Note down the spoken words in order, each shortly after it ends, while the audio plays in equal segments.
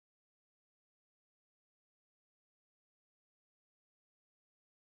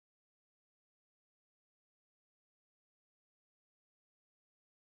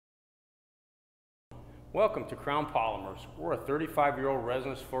Welcome to Crown Polymers. We're a 35-year-old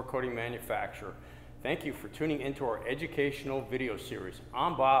resinous floor coating manufacturer. Thank you for tuning into our educational video series.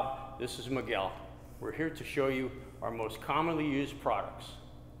 I'm Bob, this is Miguel. We're here to show you our most commonly used products.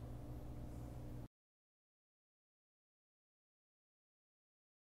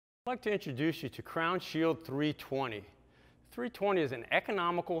 I'd like to introduce you to CrownShield 320. 320 is an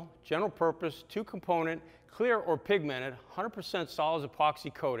economical, general purpose, two-component, clear or pigmented, 100% solids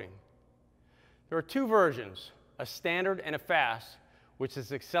epoxy coating. There are two versions, a standard and a fast, which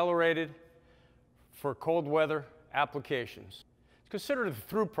is accelerated for cold weather applications. It's considered a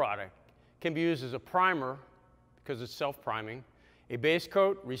through product. It can be used as a primer because it's self-priming, a base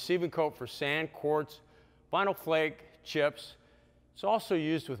coat, receiving coat for sand, quartz, vinyl flake, chips. It's also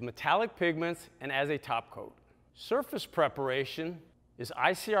used with metallic pigments and as a top coat. Surface preparation is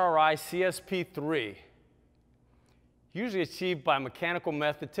ICRI CSP3. Usually achieved by mechanical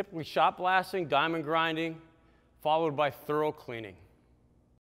method, typically shot blasting, diamond grinding, followed by thorough cleaning.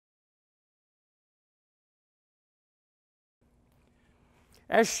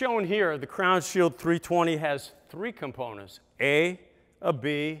 As shown here, the CrownShield 320 has three components, a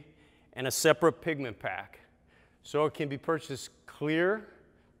B, and a separate pigment pack. So it can be purchased clear,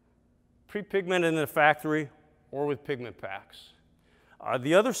 pre-pigmented in the factory, or with pigment packs.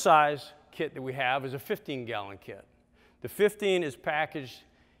 The other size kit that we have is a 15-gallon kit. The 15 is packaged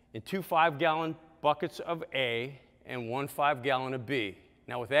in two 5-gallon buckets of A and one 5-gallon of B.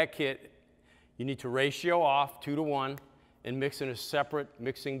 Now with that kit, you need to ratio off 2:1 and mix in a separate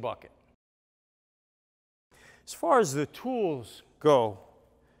mixing bucket. As far as the tools go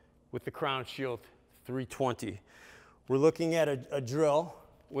with the CrownShield 320, we're looking at a drill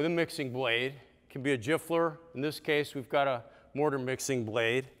with a mixing blade. It can be a jiffler. In this case, we've got a mortar mixing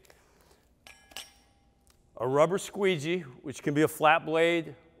blade. A rubber squeegee, which can be a flat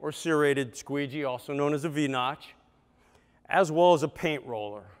blade or serrated squeegee, also known as a V-notch, as well as a paint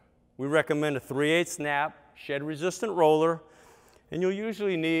roller. We recommend a 3/8 snap, shed-resistant roller, and you'll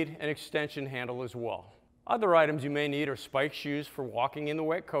usually need an extension handle as well. Other items you may need are spike shoes for walking in the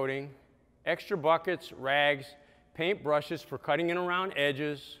wet coating, extra buckets, rags, paint brushes for cutting in around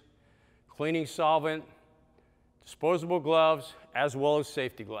edges, cleaning solvent, disposable gloves, as well as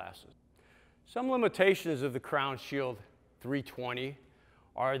safety glasses. Some limitations of the CrownShield 320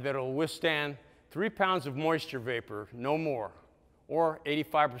 are that it will withstand 3 pounds of moisture vapor, no more, or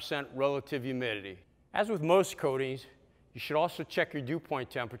 85% relative humidity. As with most coatings, you should also check your dew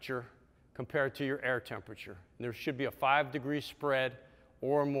point temperature compared to your air temperature. And there should be a 5-degree spread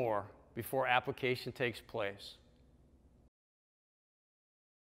or more before application takes place.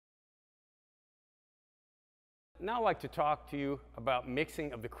 Now I'd like to talk to you about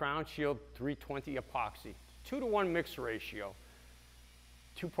mixing of the CrownShield 320 epoxy. 2:1 mix ratio.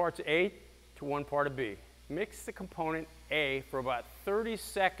 2 parts A to 1 part of B. Mix the component A for about 30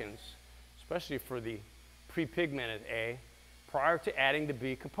 seconds, especially for the pre-pigmented A, prior to adding the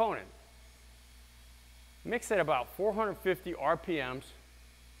B component. Mix at about 450 RPMs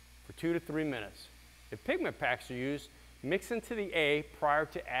for 2 to 3 minutes. If pigment packs are used, mix into the A prior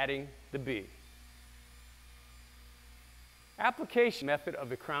to adding the B. Application method of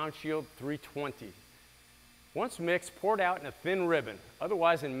the CrownShield 320. Once mixed, pour it out in a thin ribbon.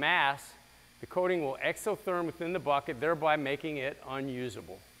 Otherwise, in mass, the coating will exotherm within the bucket, thereby making it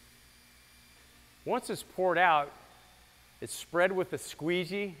unusable. Once it's poured out, it's spread with a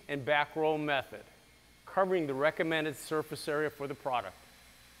squeegee and back roll method, covering the recommended surface area for the product.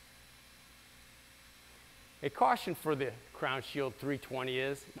 A caution for the CrownShield 320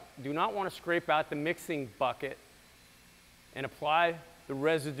 is, do not want to scrape out the mixing bucket and apply the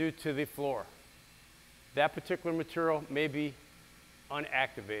residue to the floor. That particular material may be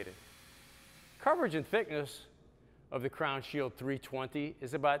unactivated. Coverage and thickness of the CrownShield 320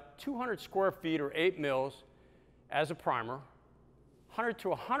 is about 200 square feet or 8 mils as a primer, 100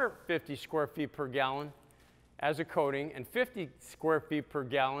 to 150 square feet per gallon as a coating, and 50 square feet per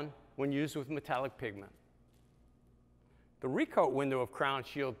gallon when used with metallic pigment. The recoat window of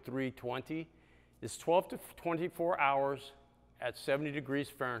CrownShield 320 is 12 to 24 hours at 70 degrees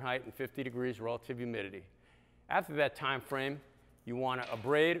Fahrenheit and 50 degrees relative humidity. After that time frame, you want to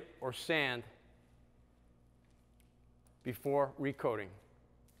abrade or sand before recoating.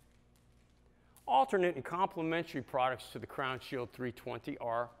 Alternate and complementary products to the CrownShield 320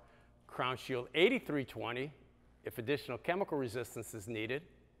 are CrownShield 8320 if additional chemical resistance is needed,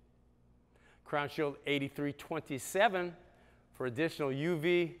 CrownShield 8327 for additional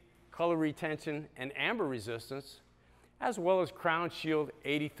UV, color retention, and amber resistance, as well as CrownShield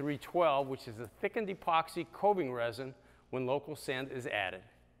 8312, which is a thickened epoxy coving resin when local sand is added.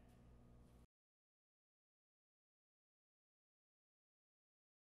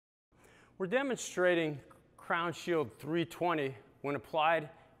 We're demonstrating CrownShield 320 when applied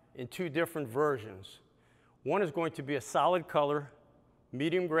in two different versions. One is going to be a solid color,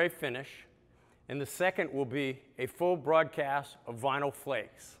 medium gray finish, and the second will be a full broadcast of vinyl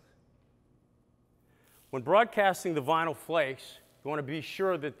flakes. When broadcasting the vinyl flakes, you want to be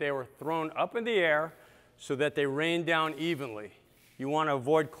sure that they were thrown up in the air so that they rain down evenly. You want to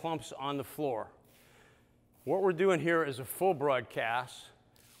avoid clumps on the floor. What we're doing here is a full broadcast,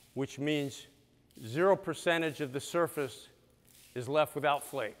 which means 0% of the surface is left without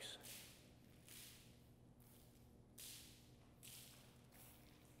flakes.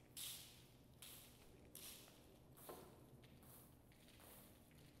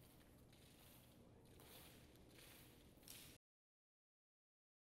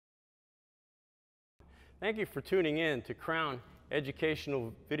 Thank you for tuning in to Crown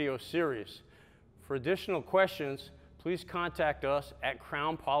Educational Video Series. For additional questions, please contact us at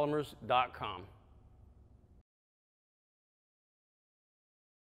CrownPolymers.com.